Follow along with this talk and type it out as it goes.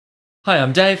Hi,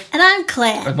 I'm Dave. And I'm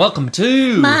Claire. And welcome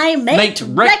to My Mate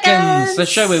Reckons, the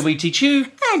show where we teach you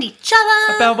and each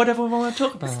other about whatever we want to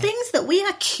talk about. things that we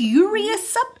are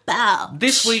curious about.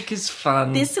 This week is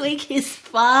fun. This week is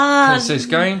fun. Because there's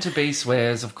going to be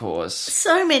swears, of course.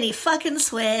 So many fucking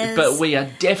swears. But we are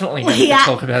definitely going we to are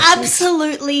talk about sex.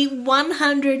 absolutely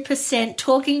 100%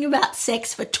 talking about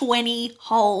sex for 20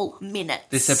 whole minutes.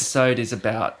 This episode is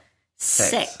about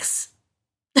sex.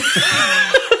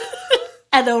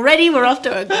 And already we're off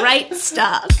to a great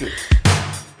start. Good.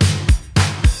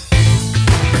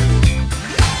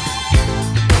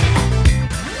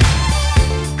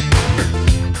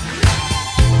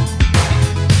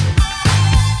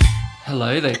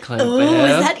 Hello there, Claire. Oh,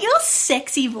 Bear. is that your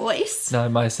sexy voice? No,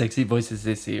 my sexy voice is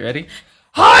this. Are you ready?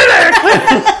 Hi there,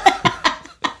 Claire!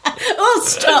 Oh,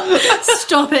 stop.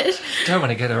 Stop it. Don't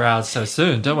want to get aroused so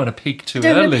soon. Don't want to peak too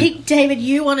Don't early. repeat, David,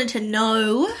 you wanted to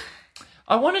know.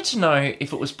 I wanted to know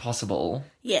if it was possible,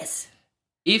 Yes.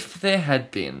 if there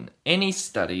had been any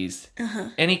studies,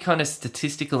 any kind of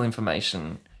statistical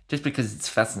information, just because it's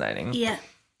fascinating, Yeah.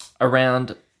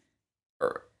 around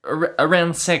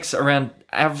sex, around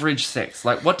average sex.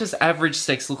 Like, what does average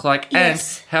sex look like?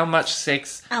 Yes. And how much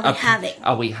sex Are we having?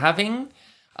 Are we having?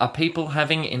 Are people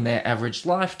having in their average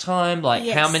lifetime? Like,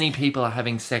 Yes. how many people are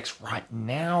having sex right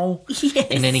now Yes.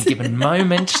 in any given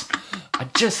moment? I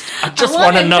just I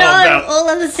want to know about all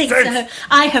of the things. sex. So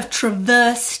I have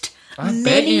traversed I bet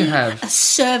many you have. a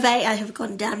survey. I have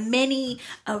gone down many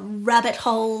a rabbit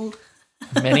hole,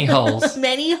 many holes.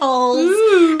 many holes,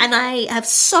 and I have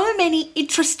so many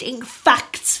interesting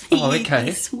facts for you okay.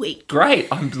 this week. Great.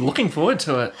 I'm looking forward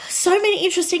to it. So many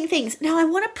interesting things. Now, I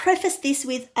want to preface this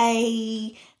with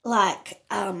a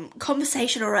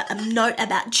conversation or a note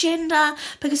about gender,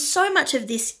 because so much of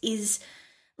this is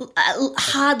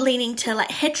hard leaning to like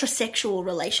heterosexual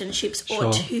relationships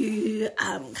or Sure. to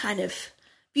kind of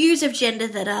views of gender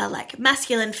that are like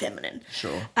masculine, feminine.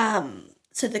 Sure.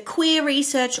 So the queer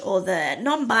research or the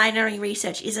non-binary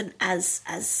research isn't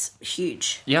as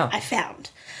huge. Yeah. I found.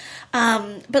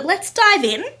 But let's dive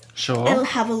in. Sure. And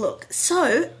have a look.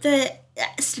 So the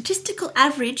statistical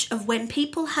average of when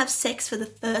people have sex for the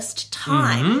first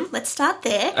time, let's start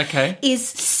there, Okay. is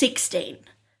 16.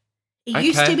 It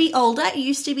used to be older. It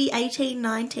used to be 18,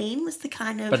 19 was the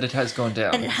kind of... But it has gone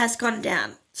down. and it has gone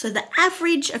down. So the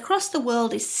average across the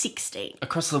world is 16.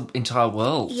 Across the entire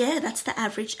world. Yeah, that's the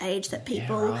average age that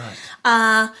people right.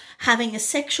 are having a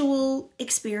sexual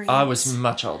experience. I was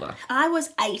much older. I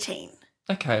was 18.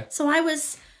 Okay. So I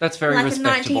was That's very like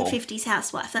respectable. a 1950s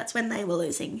housewife. That's when they were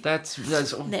losing That's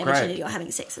their great. virginity or having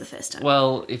sex for the first time.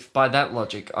 Well, if by that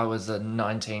logic I was a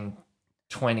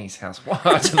 1920s housewife,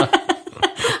 I don't know.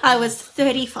 I was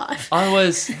 35. How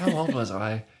old was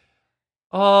I?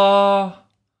 Oh,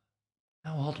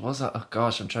 how old was I? Oh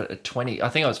gosh, I'm trying to 20. I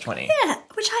think I was 20. Yeah,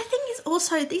 which I think is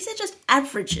also, these are just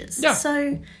averages. Yeah.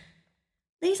 So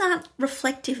these aren't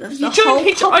reflective of the You whole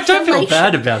don't population. I don't feel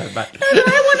bad about it, mate. No, but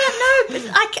I want to know.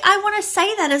 I want to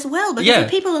say that as well, because Yeah. if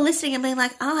people are listening and being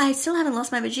like, oh, I still haven't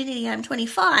lost my virginity, I'm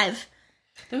 25.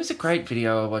 There was a great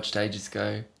video I watched ages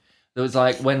ago. There was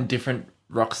like when different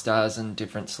rock stars and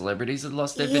different celebrities had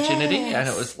lost their virginity, and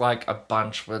it was like a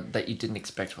bunch that you didn't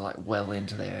expect were like well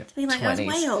into their Being like, 20s. I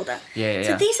was way older. Yeah.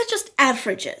 So these are just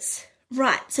averages.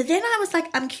 Right. So then I was like,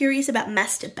 I'm curious about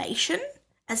masturbation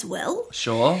as well.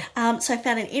 Sure. So I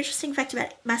found an interesting fact about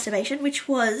masturbation, which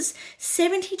was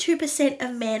 72%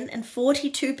 of men and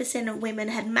 42% of women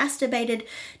had masturbated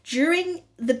during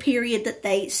the period that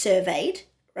they surveyed,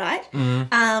 right?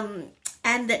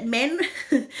 And that men,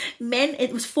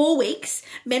 it was 4 weeks,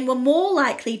 men were more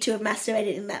likely to have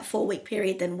masturbated in that 4-week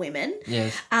period than women.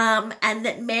 Yes. And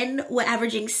that men were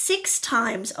averaging 6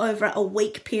 times over a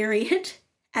week period,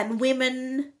 and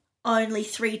women only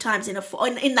 3 times in that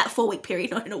 4-week period,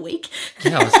 not in a week.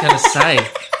 Yeah, I was going to say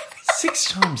 6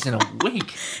 times in a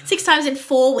week. 6 times in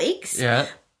 4 weeks, Yeah.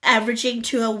 averaging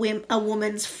to a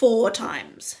woman's 4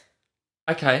 times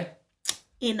Okay.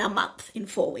 in a month, in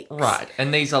 4 weeks. Right.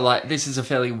 And these are like, this is a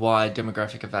fairly wide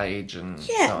demographic of age and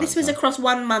Yeah, so on this and was so on. across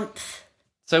 1 month,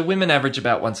 So women average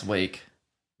about once a week.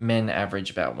 Men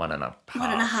average about 1.5.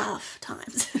 1.5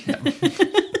 times.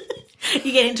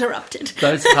 You get interrupted.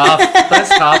 Those half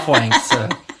wanks are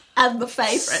I'm the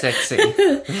favourite. sexy.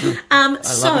 I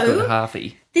love a good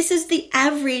halfie. This is the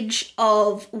average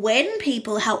of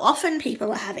how often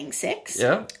people are having sex.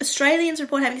 Yeah. Australians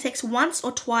report having sex once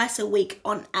or twice a week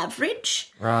on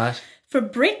average. Right. For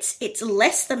Brits, it's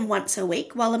less than once a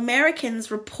week, while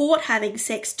Americans report having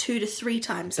sex 2 to 3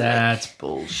 times a week. That's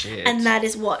bullshit. And that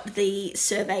is what the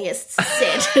surveyors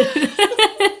said.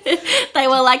 They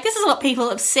were like, this is what people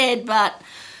have said, but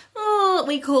what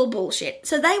we call bullshit.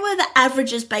 So they were the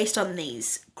averages based on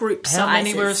these group sizes. How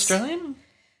many were Australian?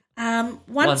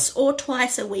 Once or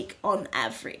twice a week on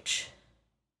average.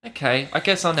 Okay, I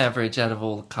guess on average out of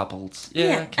all the couples.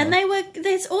 Yeah. Okay. And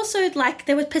there's also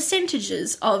there were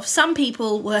percentages of some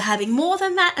people were having more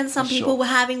than that and some people were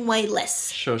having way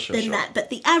less than that. But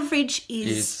the average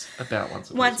is about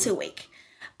once a week.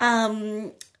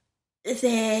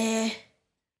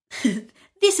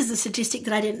 This is a statistic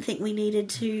that I didn't think we needed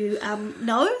to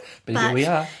know. But here we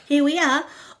are. Here we are.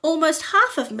 Almost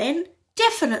half of men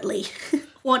definitely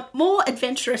want more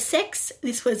adventurous sex.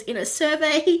 This was in a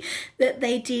survey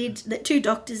that two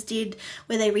doctors did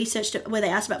where they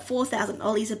asked about 4,000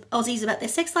 Aussies about their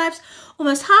sex lives.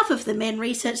 Almost half of the men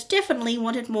researched definitely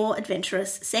wanted more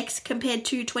adventurous sex compared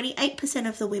to 28%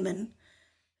 of the women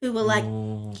who were like,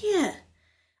 yeah.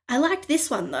 I liked this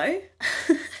one though.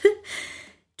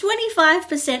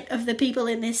 25% of the people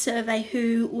in this survey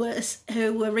who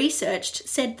were researched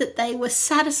said that they were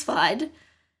satisfied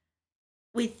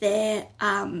with their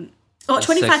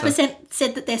 25%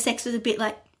 said that their sex was a bit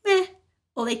like meh,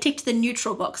 or they ticked the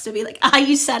neutral box to be like, are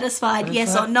you satisfied,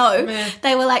 yes or no? Meh.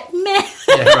 They were like meh.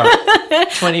 Yeah, right.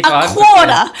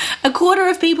 25%. A quarter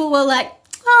of people were like,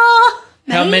 oh,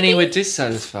 maybe. How many were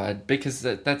dissatisfied? Because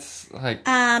that's like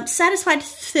satisfied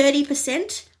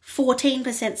 30%.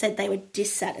 14% said they were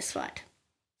dissatisfied.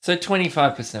 So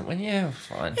 25% went, yeah,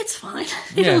 fine. It's fine.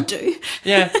 It'll do.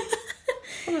 Yeah.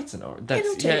 Well,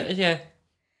 yeah.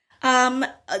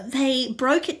 They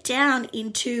broke it down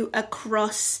into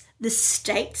across the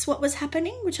states what was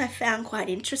happening, which I found quite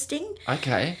interesting.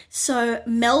 Okay. So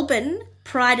Melbourne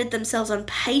prided themselves on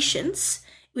patience,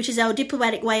 which is our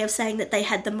diplomatic way of saying that they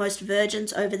had the most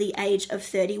virgins over the age of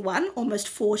 31, almost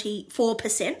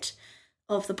 44%.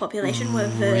 Of the population were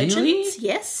virgins. Really?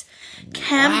 Yes.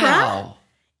 Canberra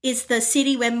is the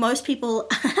city where most people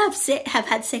have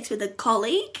had sex with a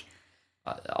colleague.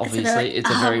 Obviously, it's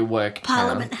a very work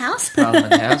Parliament town. House.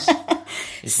 Parliament House.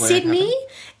 Sydney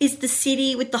is the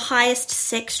city with the highest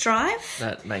sex drive.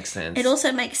 That makes sense. It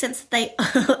also makes sense that they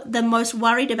are the most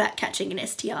worried about catching an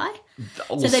STI.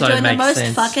 Also so they're doing the most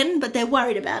sense. fucking, but they're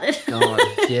worried about it. God,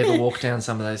 if you ever walk down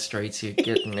some of those streets, you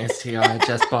get an STI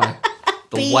just by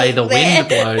the way the wind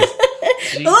blows.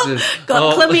 Jesus.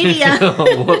 Got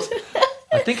chlamydia. Whoops.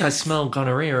 I think I smell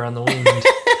gonorrhea on the wind.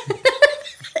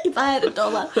 If I had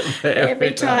 $1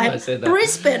 every time. I said that.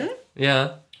 Brisbane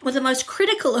were the most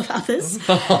critical of others.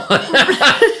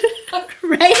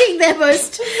 rating their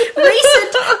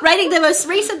most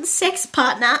recent sex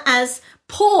partner as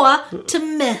poor to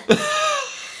meh.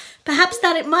 Perhaps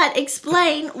that it might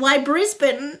explain why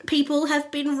Brisbane people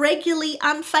have been regularly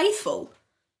unfaithful.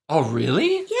 Oh,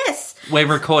 really? Yes. We're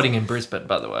recording in Brisbane,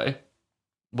 by the way.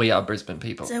 We are Brisbane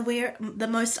people. So we're the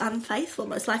most unfaithful,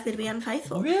 most likely to be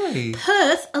unfaithful. Really?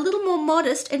 Perth, a little more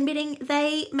modest, admitting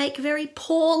they make very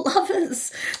poor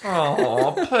lovers.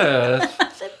 Oh,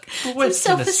 Perth.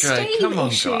 Western Australia. Come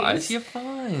on, guys. You're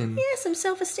fine. Yeah, some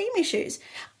self-esteem issues.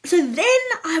 So then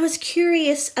I was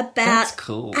curious about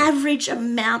average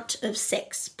amount of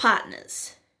sex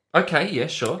partners. Okay, yeah,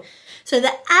 sure. So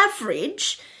the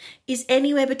average is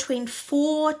anywhere between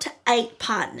 4 to 8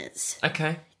 partners.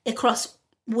 Okay. Across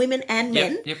women and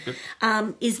men. Yep.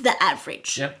 Is the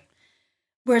average. Yep.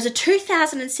 Whereas a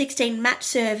 2016 match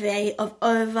survey of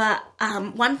over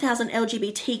 1,000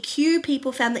 LGBTQ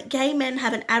people found that gay men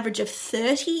have an average of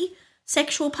 30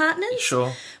 sexual partners.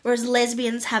 Sure. Whereas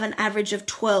lesbians have an average of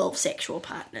 12 sexual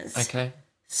partners. Okay.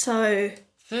 So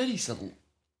 30's a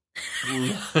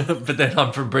but then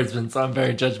I'm from Brisbane, so I'm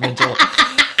very judgmental.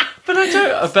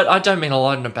 But I don't mean a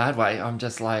lot in a bad way. I'm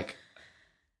just like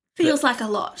feels like a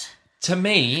lot. To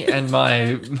me, and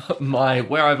my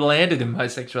where I've landed in my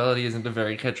sexuality isn't a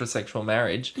very heterosexual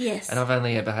marriage. Yes. And I've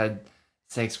only ever had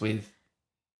sex with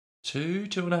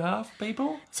 2.5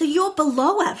 people. So you're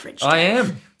below average, Dave. I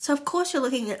am. So of course you're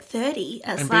looking at 30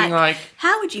 as and being like,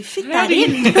 how would you fit that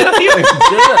in? How do you even do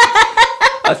it?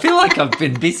 I feel like I've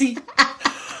been busy.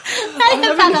 I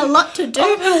have had a lot to do.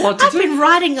 I've been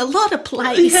writing a lot of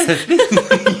plays.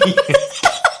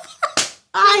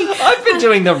 I've been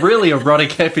doing the really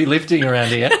erotic heavy lifting around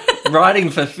here, writing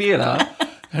for theatre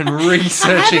and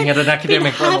researching at an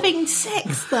academic level. Having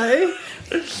sex, though.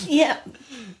 Yeah.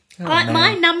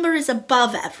 My number is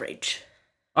above average.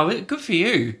 Oh, good for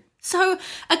you. So,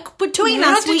 between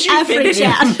us, we average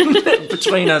out.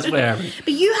 Between us, we're average.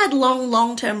 But you had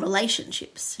long-term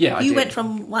relationships. Yeah, I You did. went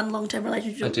from one long-term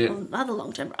relationship to another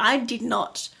long-term. I did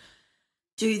not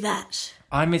do that.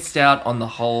 I missed out on the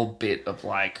whole bit of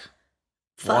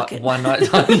Fuck it. One night.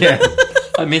 Yeah,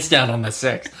 I missed out on the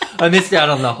sex. I missed out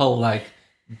on the whole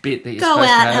bit that you're Go supposed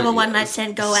to out, have a one-night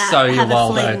stand, go out, sow your have a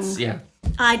wild fling. oats. Yeah.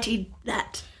 I did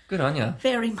that. Good on you.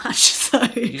 Very much so.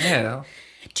 Yeah.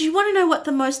 Do you want to know what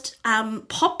the most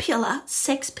popular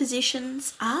sex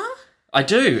positions are? I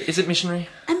do. Is it missionary?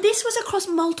 And this was across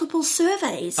multiple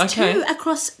surveys, Okay. too,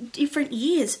 across different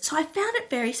years. So I found it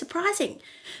very surprising.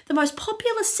 The most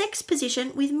popular sex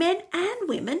position with men and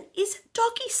women is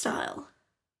doggy style.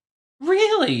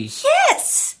 Really?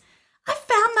 Yes! I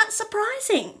found that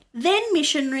surprising. Then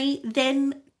missionary,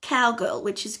 then cowgirl,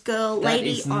 which is girl, That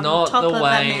lady is on not top the of a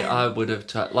way man. I would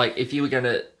have... like, if you were going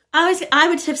to... I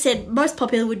would have said most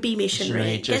popular would be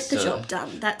missionary. Missionary, Get the just, job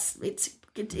done.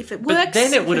 If it works. But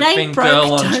then it would if have ain't been broke,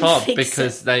 girl on don't top fix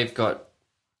because it. they've got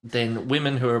then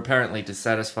women who are apparently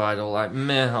dissatisfied or like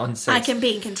meh on sex. I can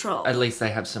be in control. At least they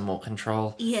have some more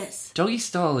control. Yes. Doggy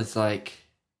style is like,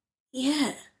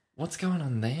 Yeah. what's going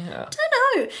on there? I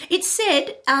don't know. It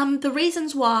said the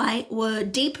reasons why were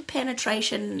deep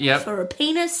penetration Yep. for a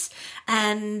penis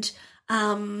and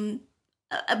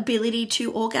ability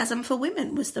to orgasm for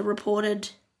women was the reported.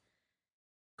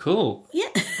 Cool. Yeah.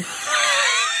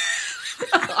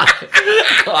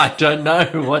 I don't know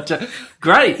what to...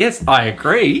 Great, yes, I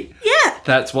agree. Yeah.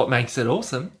 That's what makes it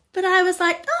awesome. But I was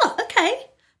like, oh, okay.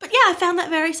 But yeah, I found that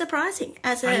very surprising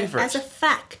as Favourite. a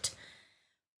fact.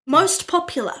 Most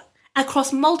popular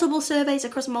across multiple surveys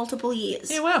across multiple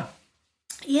years. Yeah, wow.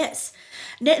 Yes.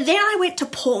 Then I went to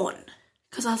porn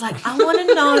because I was like, I want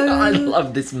to know. I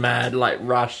love this mad like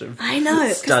rush of I know.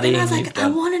 Because then studying. I was you've like, I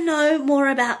done. want to know more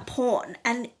about porn.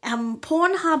 And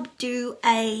Pornhub do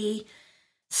a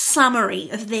summary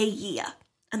of their year.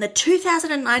 And the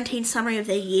 2019 summary of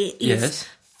their year is Yes.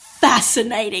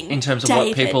 fascinating. In terms of David.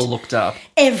 what people looked up.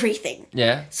 Everything.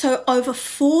 Yeah. So over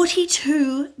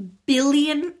 42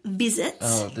 billion visits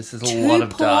Oh, this is a to lot of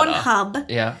data. Pornhub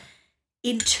Yeah.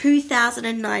 in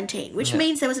 2019, which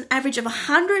means there was an average of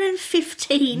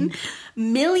 115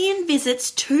 million visits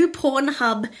to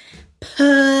Pornhub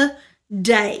per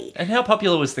day. And how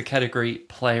popular was the category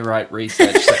playwright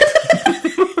research?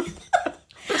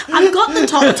 I've got the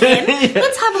top 10.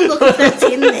 Let's have a look if that's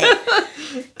in there.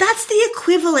 That's the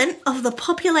equivalent of the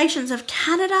populations of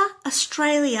Canada,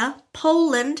 Australia,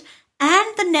 Poland, and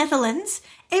the Netherlands.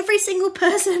 Every single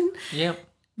person Yep.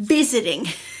 visiting.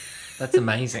 That's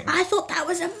amazing. I thought that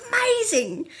was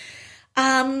amazing.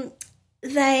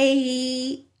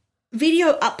 They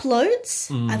video uploads.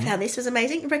 I found this was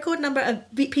amazing. Record number of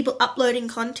people uploading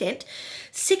content.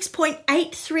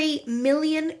 6.83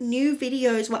 million new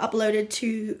videos were uploaded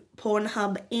to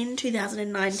Pornhub in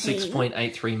 2019.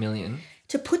 6.83 million.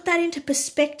 To put that into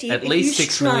perspective, At if least you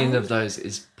 6 million strung of those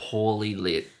is poorly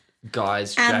lit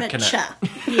guys jacking amateur, it.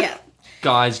 yeah,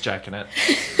 Guys jacking it.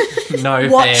 No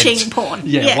watching heads. porn,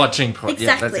 Yeah, watching porn.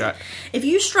 Exactly. Yeah, that's right. If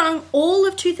you strung all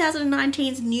of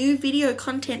 2019's new video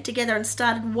content together and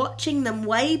started watching them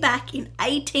way back in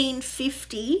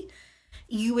 1850,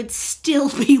 you would still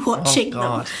be watching Oh,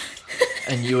 God. them.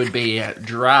 And you would be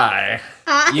dry.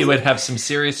 You would have some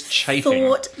serious chafing.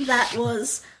 Thought that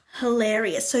was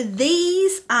hilarious. So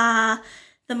these are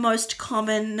the most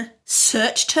common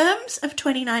search terms of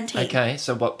 2019. Okay,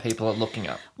 so what people are looking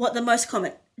up. What the most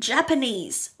common?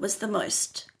 Japanese was the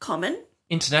most common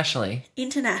Internationally,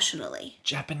 internationally.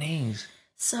 Japanese.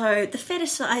 So the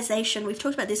fetishization, we've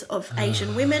talked about this, of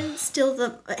Asian women, still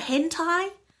the hentai.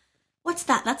 What's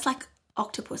that? That's like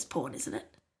octopus porn, isn't it?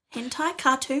 Hentai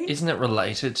cartoon? Isn't it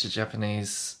related to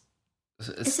Japanese? Is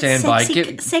it Stand by.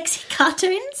 sexy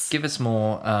cartoons? Give us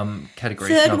more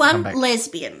categories. and Third I'll one, come back.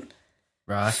 lesbian.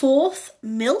 Right. Fourth,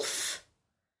 MILF.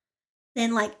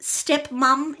 Then like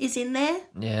stepmom is in there.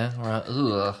 Yeah, right.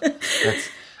 Ugh. That's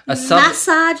a sub.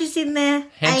 Massage is in there.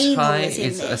 Anal Hentai is in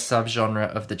is there. a subgenre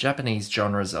of the Japanese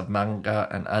genres of manga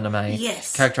and anime,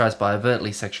 Yes. characterized by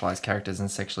overtly sexualized characters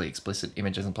and sexually explicit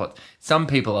images and plots. Some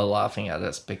people are laughing at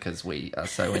us because we are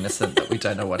so innocent that we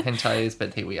don't know what hentai is,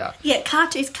 but here we are. Yeah,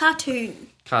 cartoon.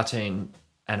 Cartoon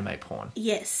anime porn.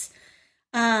 Yes.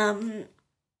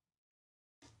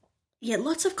 Yeah,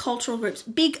 lots of cultural groups.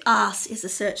 Big ass is a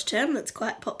search term that's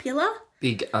quite popular.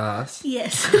 Big ass.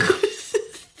 Yes.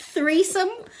 Threesome.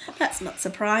 That's not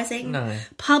surprising. No.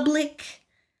 Public.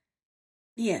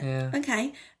 Yeah. Yeah.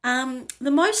 Okay.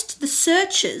 The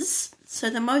searches. So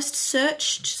the most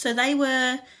searched. So they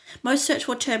were most searched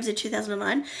for terms in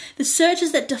 2009. The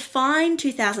searches that define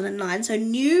 2009. So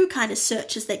new kind of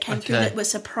searches that came through Okay. that were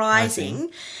surprising.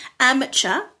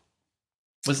 Amateur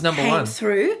Was number came one.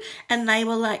 through, and they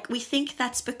were like, we think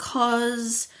that's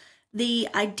because the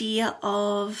idea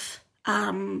of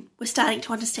we're starting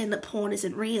to understand that porn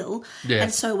isn't real, Yeah.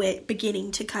 and so we're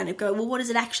beginning to kind of go, well, what does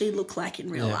it actually look like in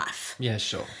real life? Yeah,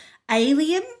 sure.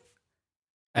 Alien,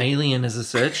 Alien as a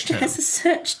search term. as a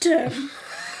search term.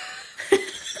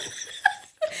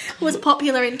 Was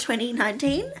popular in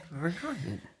 2019. Right.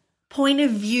 Point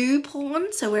of view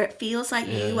porn, so where it feels like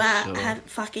you are sure.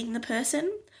 fucking the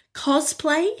person.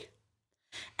 Cosplay.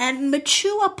 And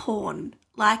mature porn.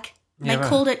 Like, they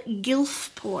called it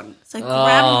GILF porn. So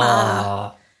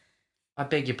grandma. Oh, I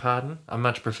beg your pardon. I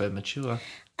much prefer mature.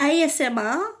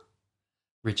 ASMR.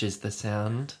 Which is the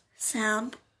sound.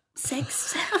 Sex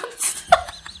sounds.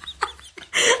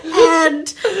 And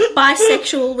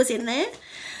bisexual was in there.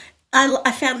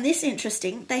 I found this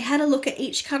interesting. They had a look at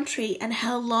each country and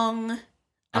how long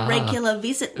a regular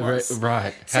visit was.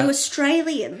 Right. So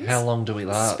Australians How long do we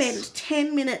last? spend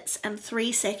 10 minutes and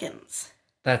 3 seconds.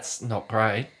 That's not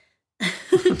great.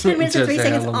 10 minutes and 3 How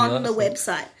seconds long on you the last.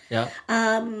 website. Yeah.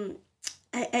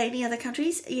 Any other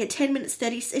countries? Yeah, 10 minutes,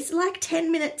 30. It's like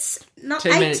 10 minutes, not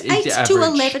 10 8, minutes is 8 the to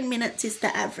average. 11 minutes is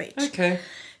the average. Okay.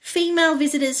 Female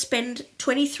visitors spend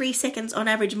 23 seconds on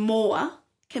average more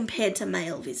compared to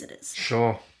male visitors,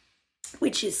 Sure.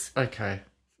 which is... Okay.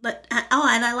 But,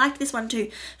 and I like this one too.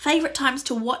 Favourite times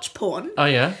to watch porn. Do Oh,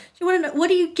 yeah? you want to know, what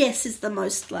do you guess is the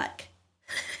most, like,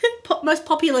 most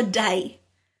popular day?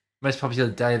 Most popular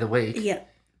day of the week? Yeah.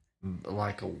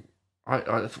 Like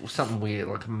something weird,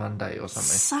 like a Monday or something.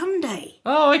 Sunday.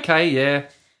 Oh, okay, yeah.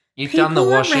 You've People done the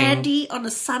washing. are randy on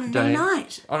a Sunday day.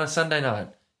 night. On a Sunday night.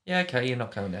 Yeah, okay, you're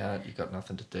not going out. You've got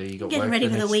nothing to do. You've got Getting work ready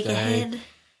for the next week day. ahead.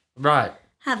 Right.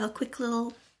 Have a quick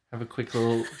little Have a quick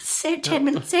little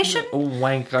 10-minute session.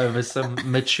 wank over some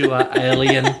mature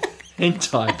alien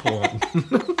hentai porn.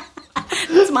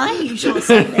 That's my usual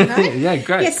Sunday night. Yeah,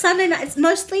 great. Yeah, Sunday night. It's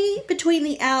mostly between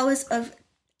the hours of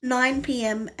 9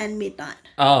 p.m. and midnight.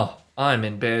 Oh, I'm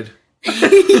in bed.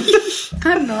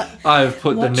 I'm not I've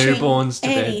put the watching newborns to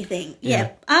bed. anything.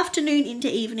 Yeah. Afternoon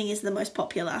into evening is the most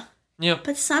popular. Yep.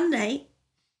 But Sunday,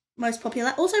 most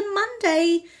popular. Also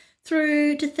Monday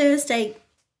through to Thursday,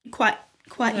 quite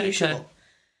Okay. usual.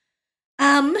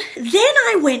 Then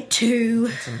I went to...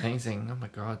 It's amazing. Oh, my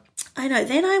God. I know.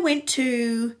 Then I went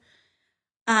to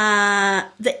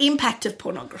the impact of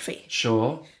pornography.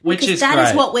 Sure. Which Because is that great.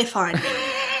 is what we're finding.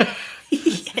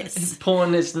 Yes.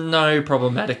 Porn has no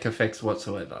problematic effects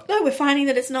whatsoever. No, we're finding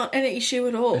that it's not an issue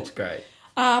at all. It's great.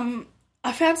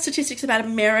 I found statistics about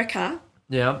America,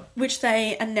 Yeah. which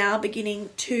they are now beginning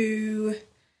to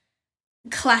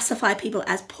classify people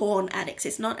as porn addicts.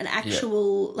 It's not an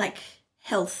actual, like,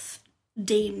 health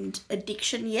deemed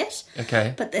addiction yet.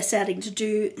 Okay. But they're starting to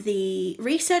do the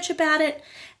research about it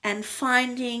and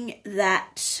finding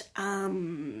that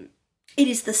it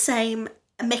is the same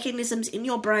mechanisms in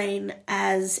your brain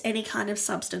as any kind of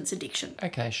substance addiction.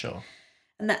 Okay, sure.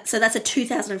 And so that's a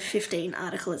 2015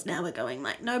 article. Is now we're going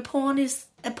like, no, porn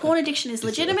addiction is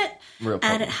legitimate Real and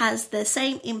problem. it has the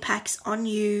same impacts on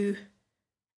you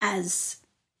as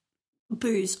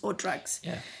booze or drugs.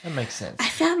 Yeah, that makes sense. I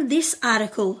found this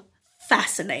article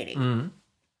fascinating. Mm.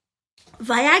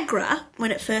 Viagra,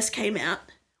 when it first came out,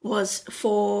 was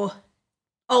for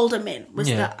older men, was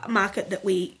the market that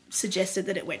we suggested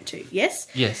that it went to, yes?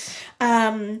 Yes.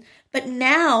 But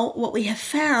now what we have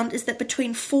found is that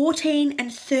between 14 and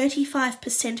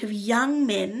 35% of young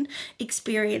men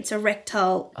experience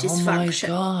erectile dysfunction.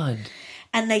 Oh, my God.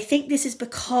 And they think this is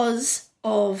because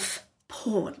of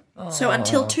porn. So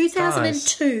until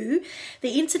 2002, the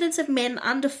incidence of men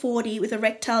under 40 with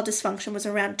erectile dysfunction was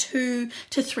around 2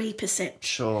 to 3%.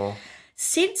 Sure.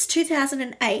 Since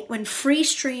 2008, when free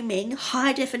streaming,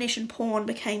 high-definition porn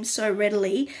became so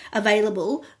readily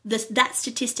available, that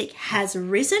statistic has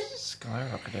risen.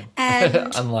 Skyrocketed.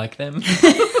 And- Unlike them.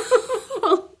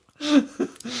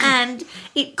 And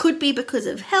it could be because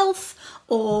of health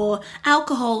or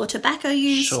alcohol or tobacco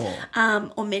use, Sure.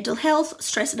 or mental health,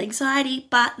 stress and anxiety,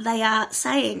 but they are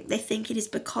saying they think it is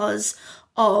because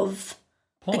of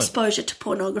Porn. exposure to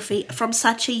pornography from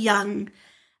such a young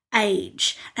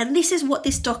age. And this is what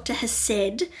this doctor has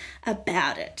said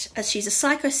about it, as she's a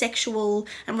psychosexual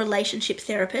and relationship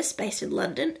therapist based in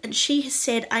London, and she has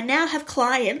said, I now have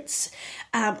clients,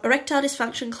 erectile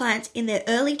dysfunction clients in their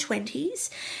early 20s,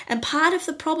 and part of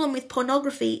the problem with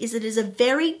pornography is it is a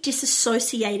very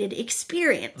disassociated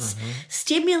experience.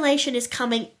 Stimulation is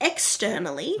coming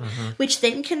externally, which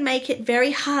then can make it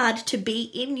very hard to be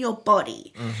in your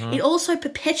body. It also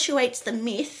perpetuates the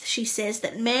myth, she says,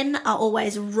 that men are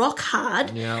always rock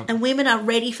hard and women are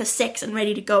ready for sex and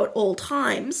ready to go at all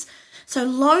times. So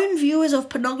lone viewers of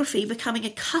pornography becoming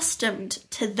accustomed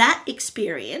to that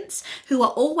experience, who are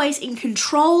always in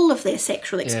control of their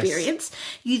sexual experience,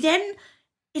 you then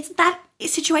that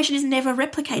situation is never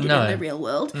replicated No. in the real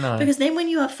world. No. Because then when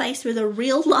you are faced with a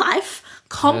real life,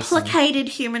 complicated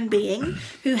human being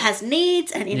who has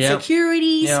needs and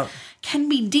insecurities Yep. can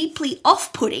be deeply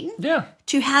off-putting Yeah.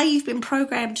 to how you've been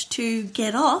programmed to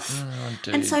get off.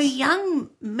 Oh, And so dudes. young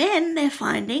men, they're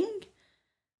finding,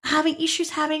 having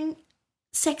issues having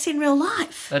sex in real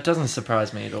life. That doesn't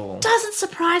surprise me at all. Doesn't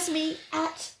surprise me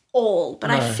at all, but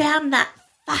I No. found that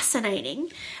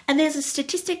fascinating. And there's a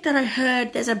statistic that I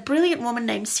heard. There's a brilliant woman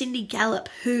named Cindy Gallop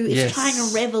who is Yes. trying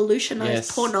to revolutionize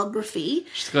Yes. pornography.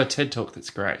 She's got a TED Talk that's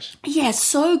great. Yeah,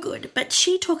 so good. But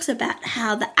she talks about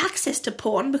how the access to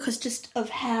porn, because just of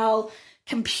how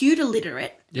computer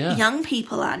literate Yeah. young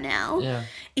people are now, Yeah.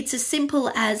 it's as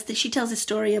simple as that. She tells a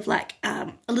story of like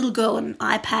a little girl on an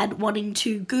iPad wanting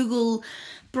to Google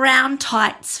brown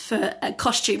tights for a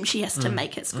costume she has to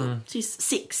make at school. She's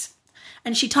 6.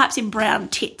 And she types in brown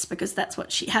tits because that's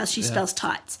what how she spells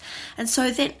tights. And so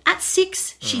then at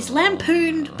 6, she's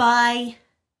lampooned by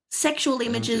sexual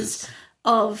images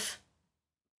of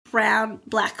brown,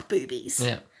 black boobies.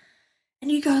 Yeah.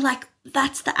 And you go like,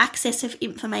 that's the access of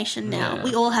information now. Yeah.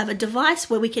 We all have a device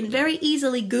where we can very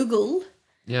easily Google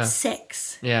Yeah.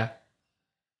 sex. Yeah.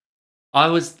 I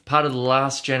was part of the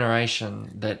last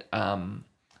generation that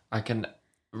I can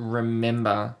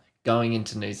remember going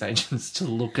into newsagents to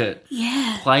look at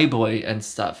Yeah. Playboy and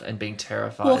stuff and being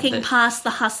terrified. Walking that- past the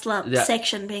hustler Yeah.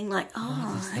 section being like,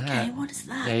 oh, is okay, that? what is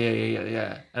that?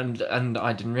 Yeah. And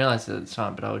I didn't realise it at the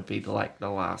time, but I would be the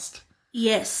last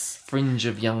Yes. fringe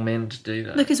of young men to do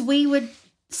that. Because we would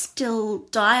still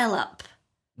dial up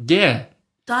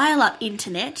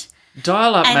internet.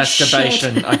 Dial-up And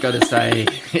masturbation, shit. I got to say,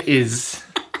 is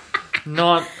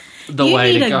not the You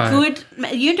way need to a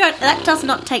go. that does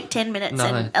not take 10 minutes No,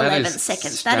 and that 11 is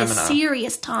seconds. That is stamina.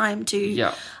 serious time to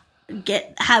Yeah,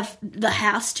 have the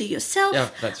house to yourself, yeah,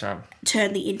 that's right.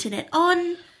 turn the internet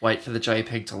on, Wait for the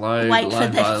JPEG to load. wait for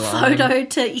line the by line. photo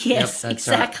to that's right.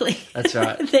 exactly. That's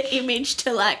right. The image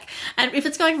to and if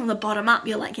it's going from the bottom up,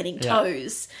 you're like getting Yeah.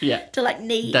 toes Yeah, to like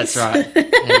knees. that's right. There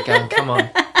you go. Come on.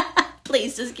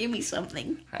 Please just give me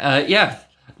something. Yeah.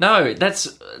 No, that's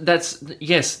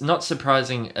yes, not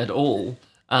surprising at all.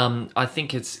 I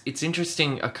think it's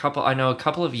interesting. I know a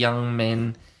couple of young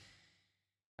men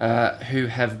who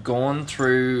have gone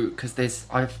through, because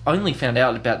I've only found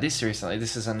out about this recently.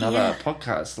 This is another Yeah.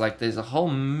 podcast. Like, there's a whole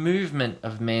movement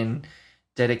of men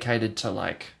dedicated to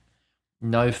like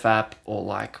NoFap or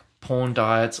like porn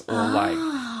diets or like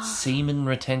semen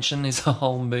retention is a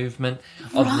whole movement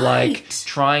of like Right.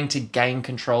 trying to gain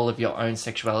control of your own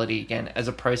sexuality again as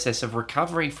a process of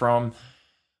recovery from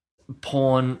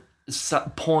porn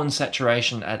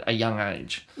saturation at a young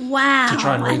age. Wow, To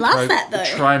try and I love that though.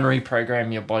 try and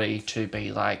reprogram your body to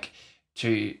be like,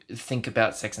 to think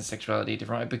about sex and sexuality a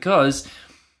different way, because,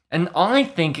 and I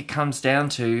think it comes down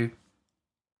to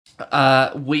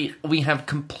we have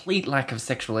complete lack of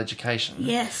sexual education.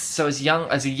 Yes. So as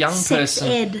a young Sex person,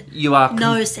 ed. you are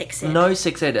No sex ed. No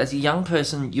sex ed. As a young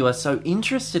person, you are so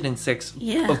interested in sex,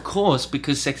 Yeah. of course,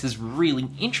 because sex is really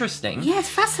interesting. Yeah, it's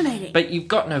fascinating. But you've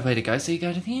got nowhere to go, so you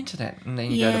go to the internet and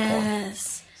then you go to porn.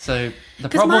 Yes. So the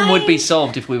 'Cause problem my- would be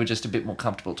solved if we were just a bit more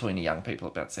comfortable talking to young people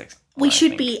about sex. We I should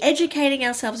think. be educating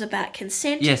ourselves about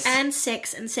consent Yes. and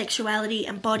sex and sexuality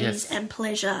and bodies Yes. and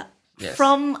pleasure Yes.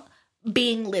 from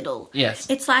being little. Yes.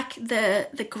 It's like the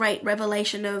great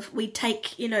revelation of, we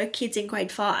take, kids in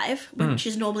grade 5, Mm. which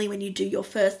is normally when you do your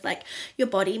first, like, your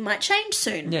body might change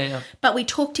soon. Yeah. But we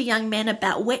talk to young men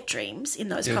about wet dreams in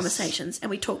those Yes. conversations, and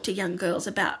we talk to young girls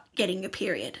about getting your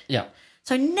period. Yeah.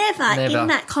 So never Never. in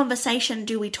that conversation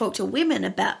do we talk to women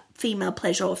about female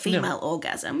pleasure or female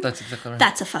orgasm. That's exactly right.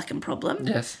 That's a fucking problem.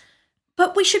 Yes.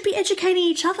 But we should be educating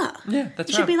each other. Yeah, that's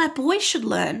It should right. be like, boys should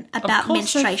learn about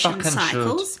course they menstruation fucking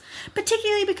cycles.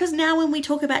 Particularly because now when we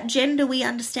talk about gender, we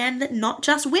understand that not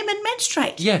just women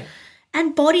menstruate. Yeah.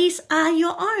 And bodies are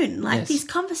your own. Like, Yes. these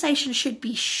conversations should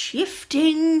be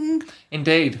shifting.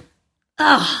 Indeed.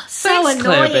 Oh, so Thanks,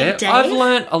 Claire annoying, Bear. Dave. I've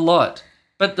learnt a lot.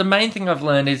 But the main thing I've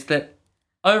learned is that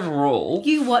overall,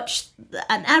 You watch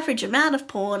an average amount of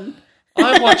porn.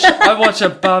 I watch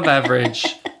above average,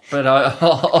 but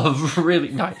of really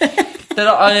no. That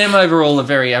I am overall a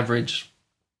very average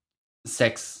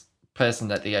sex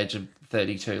person at the age of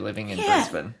 32, living in Yeah.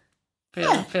 Brisbane.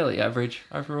 Yeah. Fairly average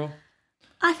overall.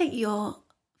 I think you're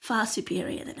far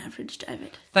superior than average,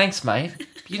 David. Thanks, mate.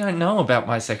 You don't know about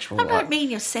my sexual I life. don't mean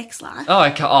your sex life.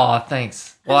 Oh,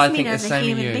 thanks. Well, I I just think mean the as a same of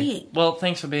human you. being. Well,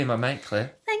 thanks for being my mate,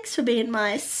 Claire. Thanks for being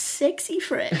my sexy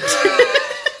friend.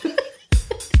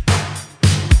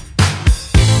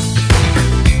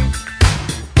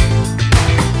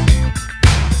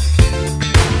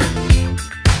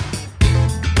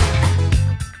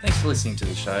 listening to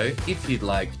the show. If you'd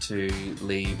like to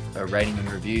leave a rating and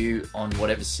review on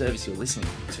whatever service you're listening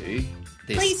to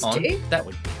this Please on, do. that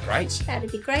would be great.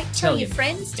 That'd be great. Tell Tell your your-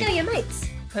 friends, tell your mates.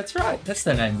 That's right. That's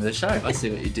the name of the show. I see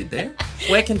what you did there.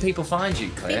 Where can people find you,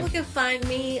 Claire? People can find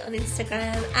me on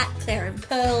Instagram at Claire and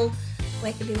Pearl.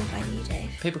 Where can people find you, Dave?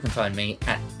 People can find me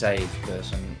at Dave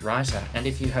Burton Writer. And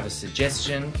if you have a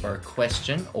suggestion or a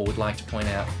question or would like to point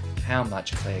out how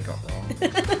much Claire got wrong,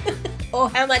 Or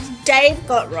how much Dave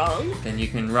got wrong. then you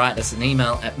can write us an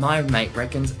email at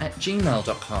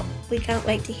mymatereckons@gmail.com. We can't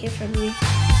wait to hear from you.